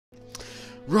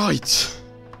Right!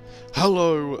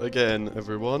 Hello again,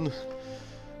 everyone.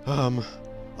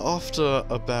 After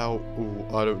about,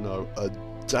 I don't know, a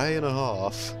day and a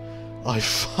half, I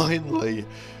finally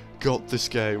got this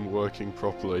game working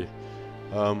properly.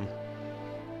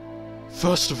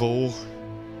 First of all,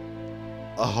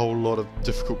 a whole lot of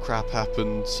difficult crap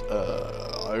happened.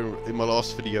 In my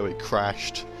last video it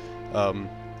crashed,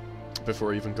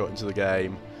 before I even got into the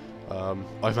game. I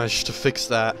managed to fix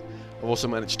that. I've also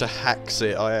managed to hacks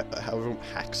it. I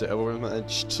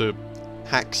managed to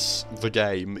hacks the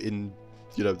game in,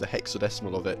 you know, the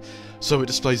hexadecimal of it, so it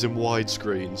displays in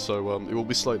widescreen. So it will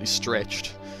be slightly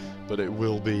stretched, but it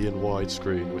will be in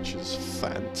widescreen, which is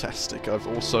fantastic. I've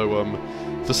also,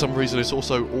 for some reason, it's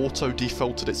also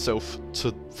auto-defaulted itself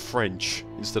to French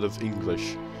instead of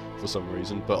English for some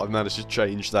reason. But I've managed to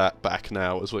change that back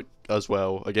now as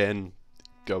well. Again,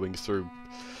 going through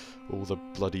all the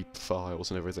bloody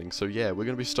files and everything. So yeah, we're going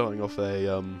to be starting off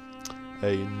a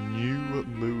new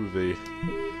movie.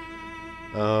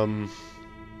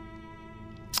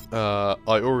 I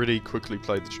already quickly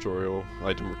played the tutorial.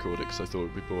 I didn't record it because I thought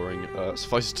it would be boring.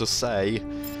 Suffice it to say,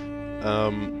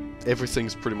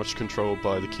 everything's pretty much controlled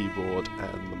by the keyboard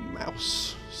and the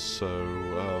mouse. So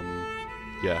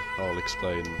yeah, I'll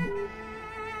explain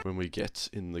when we get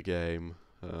in the game.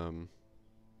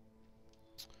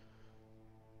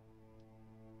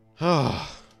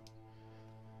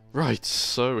 Right,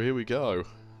 so here we go.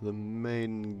 The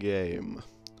main game.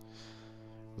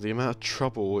 The amount of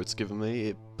trouble it's given me,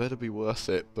 it better be worth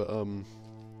it, but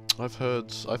I've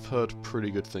heard pretty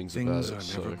good things about it.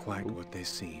 Things are never quite what they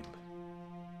seem.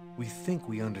 We think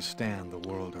we understand the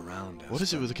world around us. What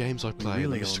is it with the games I play?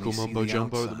 Really mystical mumbo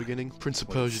jumbo at the beginning? Prince of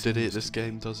Persia did it, this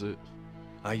game does it.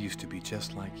 I used to be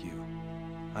just like you.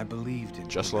 I believed in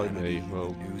just like me.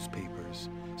 Well, newspapers,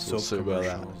 we'll see about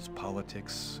that. commercials,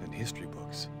 politics, and history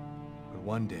books. But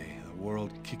one day, the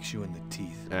world kicks you in the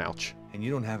teeth. Ouch. And you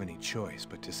don't have any choice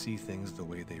but to see things the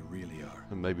way they really are.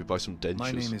 And maybe buy some dentures.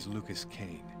 My name is Lucas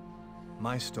Kane.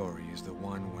 My story is the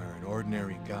one where an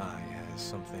ordinary guy has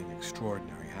something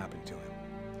extraordinary happen to him.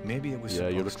 Maybe it was yeah,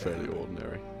 you look supposed to fairly happen.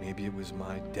 ordinary. Maybe it was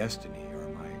my destiny or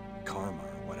my karma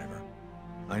or whatever.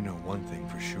 I know one thing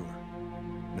for sure.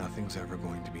 Nothing's ever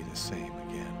going to be the same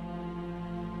again.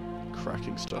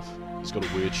 Cracking stuff. He's got a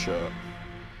weird shirt.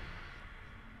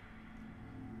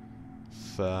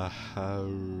 Fahrenheit.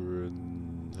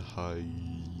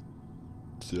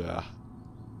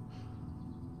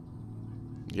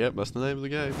 Yep, that's the name of the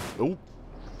game. Oh,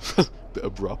 bit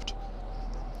abrupt.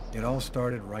 It all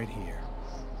started right here.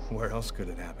 Where else could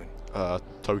it happen?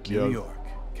 Tokyo. New York,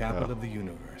 capital of the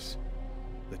universe.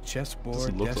 The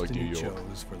chessboard destiny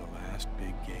chose for the last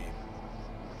big game.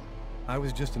 I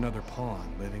was just another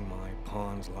pawn living my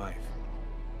pawn's life.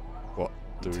 What?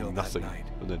 Doing nothing,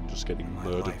 and then just getting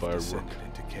murdered by a rook.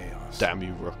 Into chaos. Damn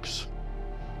you, rooks.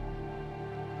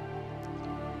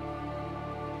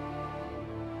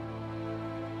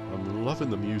 I'm loving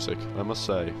the music, I must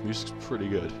say. Music's pretty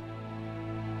good.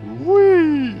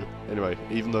 Whee! Anyway,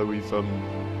 even though we've I've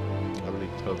only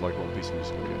heard like one piece of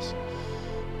music, I guess.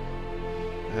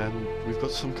 And we've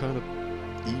got some kind of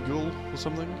eagle or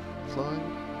something flying.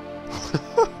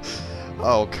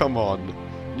 Oh, come on.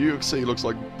 New York City looks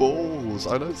like balls.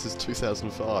 I know this is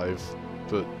 2005,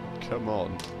 but come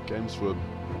on. Games were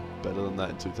better than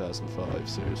that in 2005,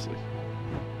 seriously.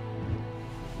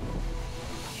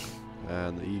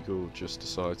 And the eagle just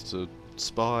decides to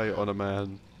spy on a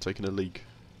man taking a leak.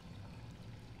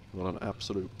 What an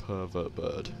absolute pervert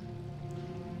bird.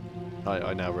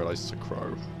 I now realise it's a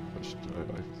crow.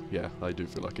 Yeah, I do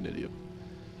feel like an idiot.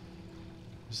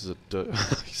 This is a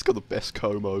he's got the best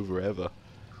comb over ever.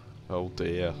 Oh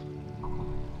dear.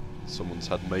 Someone's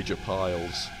had major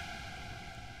piles.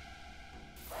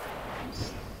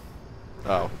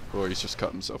 Oh, or he's just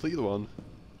cut himself. Either one.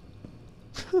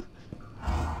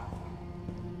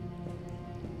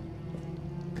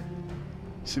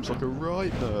 Seems like a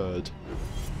right nerd.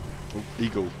 Oh,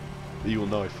 eagle. Eagle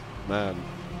knife. Man.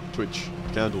 Twitch.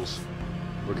 Candles.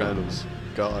 More candles.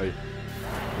 Guy.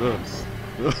 Ugh.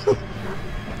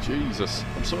 Jesus.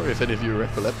 I'm sorry if any of you are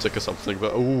epileptic or something,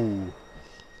 but ooh.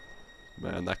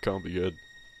 Man, that can't be good.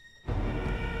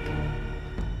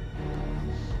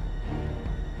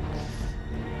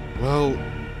 Well,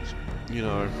 you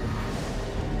know,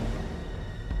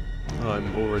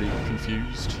 I'm already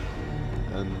confused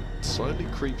and slightly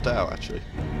creeped out, actually.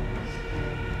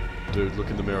 Dude, look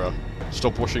in the mirror.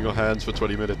 Stop washing your hands for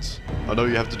 20 minutes. I know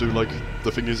you have to do, like,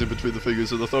 the fingers in between the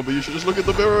fingers and the thumb, but you should just look at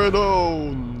the mirror and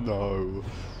oh no.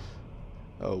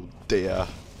 Oh dear.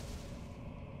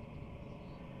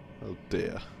 Oh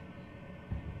dear.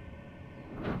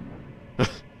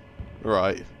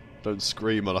 Right. Don't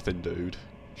scream or nothing, dude.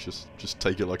 Just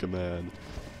take it like a man.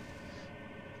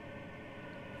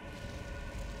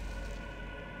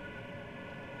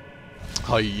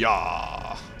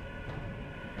 Hiya!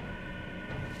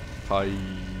 Hi.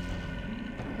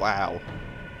 Wow.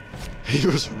 He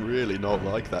was really not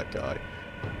like that guy.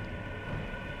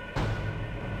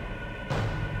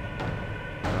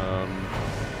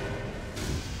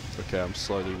 Okay, I'm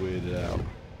slightly weirded out.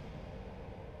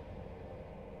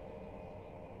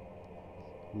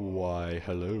 Why,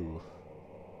 hello.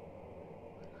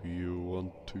 You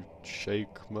want to shake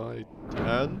my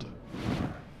hand?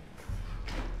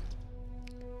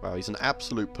 Wow, he's an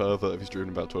absolute pervert if he's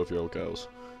dreaming about 12-year-old girls.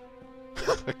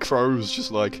 A crow's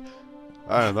just like,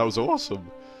 man, that was awesome.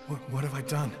 What have I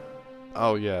done?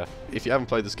 Oh yeah, if you haven't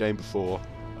played this game before,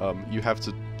 you have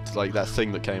to, like, that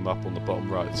thing that came up on the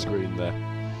bottom right of the screen there.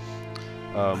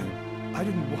 I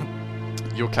didn't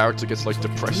want... Your character gets, like,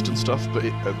 depressed and stuff, but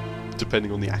it, depending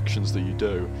on the actions that you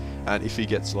do. And if he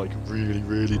gets, like, really,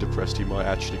 really depressed, he might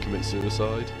actually commit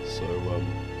suicide. So, well...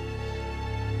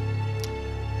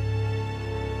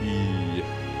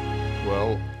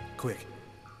 Quick.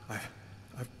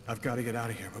 I've got to get out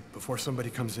of here, but before somebody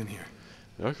comes in here.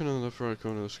 The icon on the left right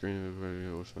corner of the screen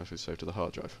will automatically save to the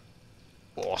hard drive.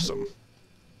 Awesome.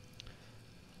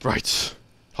 Right.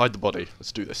 Hide the body.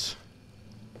 Let's do this.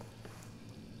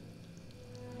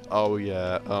 Oh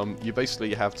yeah, you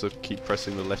basically have to keep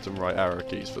pressing the left and right arrow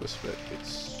keys for this bit.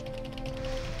 It's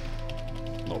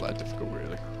not that difficult,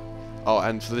 really. Oh,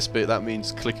 and for this bit, that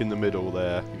means click in the middle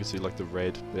there. You can see, like, the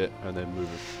red bit, and then move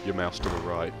your mouse to the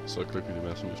right. So click with your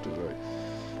mouse and move to the right.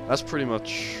 That's pretty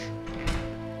much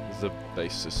the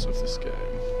basis of this game.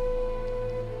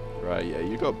 Right, yeah,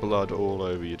 you got blood all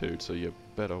over you, dude, so you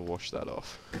better wash that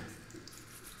off.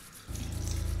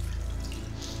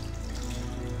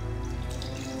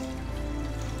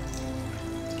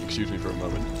 Excuse me for a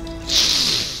moment.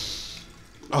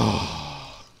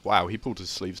 Oh, wow, he pulled his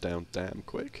sleeves down damn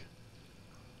quick.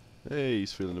 Hey,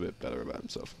 he's feeling a bit better about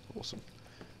himself. Awesome.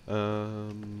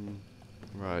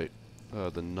 Right.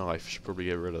 The knife. Should probably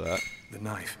get rid of that. The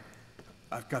knife.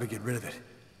 I've got to get rid of it.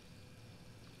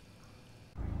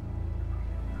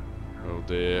 Oh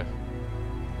dear.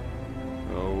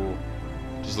 Oh.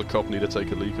 Does the cop need to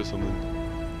take a leak or something?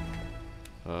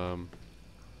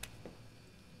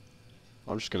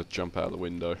 I'm just gonna jump out the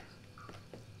window.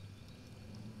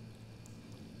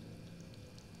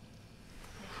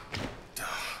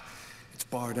 It's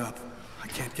barred up. I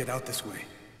can't get out this way.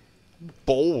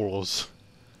 Balls!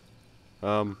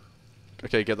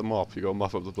 Okay, get the mop. You gotta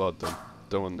mop up the blood then.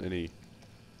 Don't want any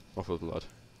mop up the blood.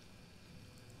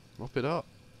 Mop it up.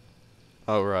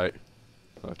 Oh, right.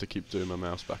 I have to keep doing my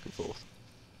mouse back and forth.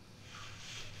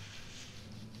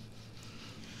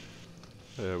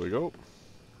 There we go.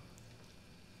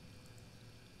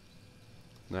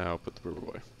 Now put the broom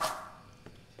away.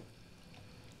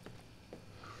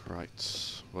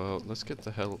 Right. Well, let's get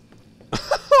the hell...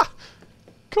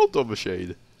 Condom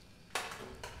machine!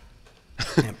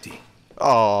 Empty.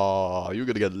 Oh, you're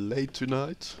gonna get late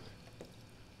tonight.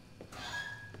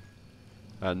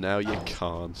 And now you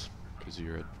can't, because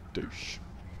you're a douche.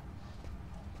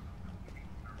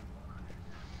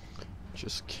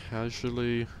 Just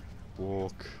casually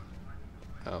walk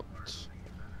out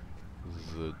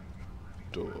the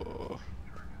door.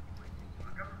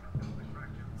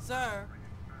 Sir.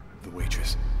 The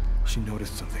waitress. She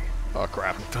noticed something. Oh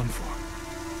crap. I'm done for.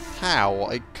 How?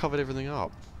 I covered everything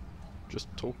up. Just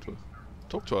talk to her.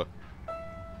 Talk to her.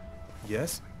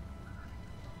 Yes?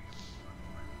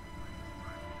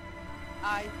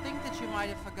 I think that you might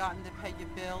have forgotten to pay your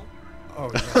bill. Oh,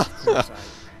 yes, of course.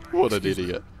 What an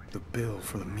idiot. The bill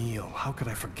for the meal. How could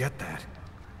I forget that?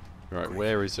 Right, Quick,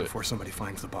 where is it? before somebody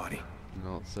finds the body.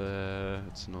 Not there.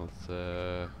 It's not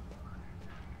there.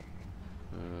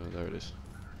 There it is.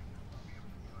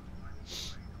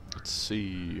 Let's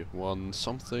see. One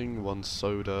something, one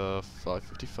soda,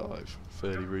 $5.55.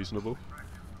 Fairly reasonable.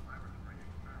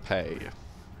 Pay.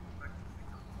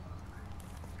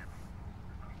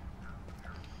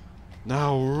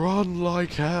 Now run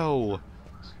like hell!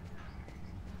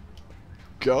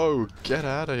 Go! Get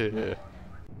out of here!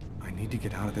 I need to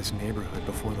get out of this neighborhood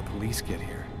before the police get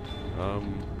here.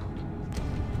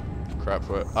 Crap,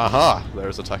 where... Aha!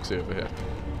 There's a taxi over here.